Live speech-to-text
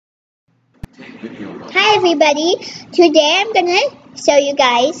Hi everybody, today I'm gonna show you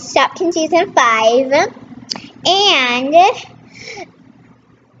guys Shopkins Season 5 and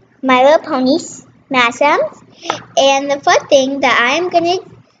My Little Ponies mashups. And the first thing that I'm gonna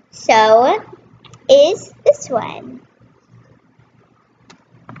show is this one.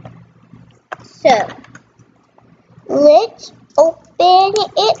 So, let's open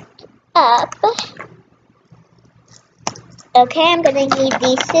it up. Okay, I'm gonna need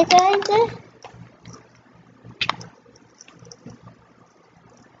these scissors.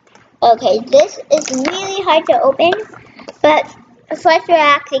 Okay, this is really hard to open, but first we're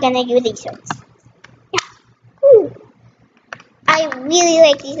actually gonna use these ones. Yeah. Ooh. I really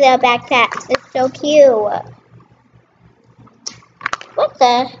like these little backpacks. It's so cute. What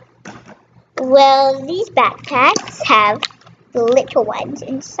the? Well, these backpacks have the little ones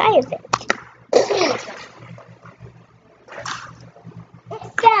inside of it.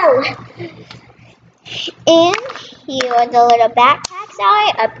 So, and here are the little backpacks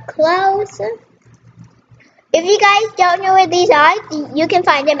are up close. If you guys don't know where these are, you can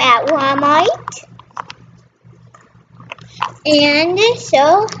find them at Walmart. And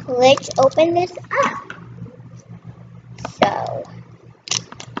so, let's open this up. So,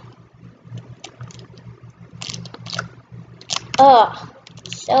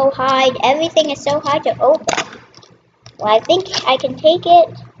 so hard. Everything is so hard to open. Well, I think I can take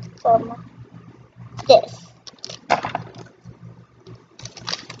it from this.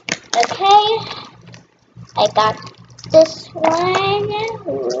 Okay, I got this one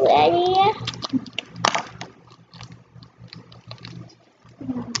ready.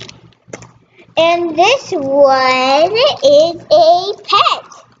 And this one is a pet.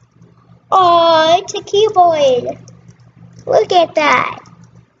 Oh, it's a keyboard. Look at that.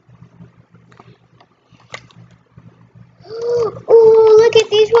 Oh, look at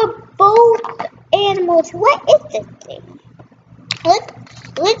these were both animals. What is this thing?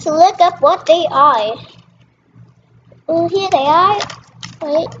 Let's look up what they are. Oh, here they are.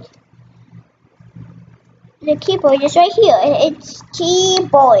 Wait. The keyboard is right here. It's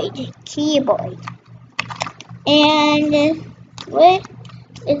keyboard. And what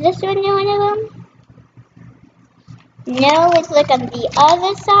is this one of them? No, let's look on the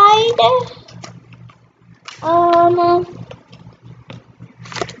other side.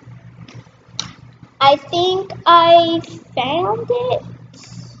 I think I found it.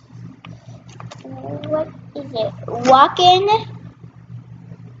 What is it? Walk-in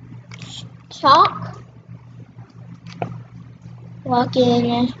chalk.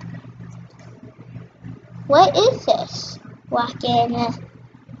 Walk-in. What is this? Walk-in.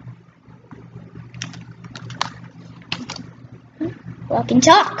 Walk-in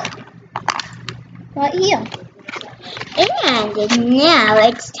chalk. Right here. And now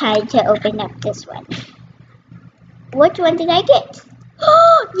it's time to open up this one. Which one did I get?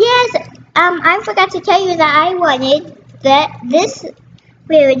 Oh, yes! I forgot to tell you that I wanted this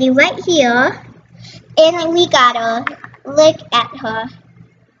rarity right here. And we got her. Look at her.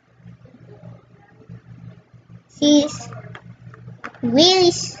 She's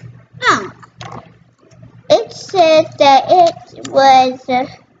really it says that it was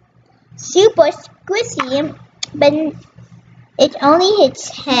super squishy, but it's only its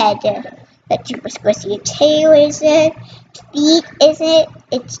head that's super squishy. Its tail isn't, its feet isn't,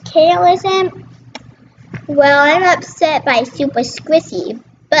 its tail isn't. Well, I'm upset by super squishy,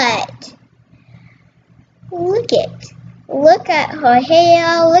 but look at her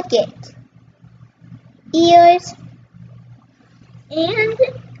hair, look at ears, and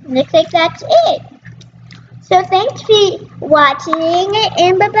looks like that's it. So thanks for watching,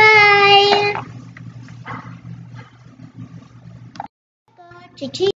 and bye-bye.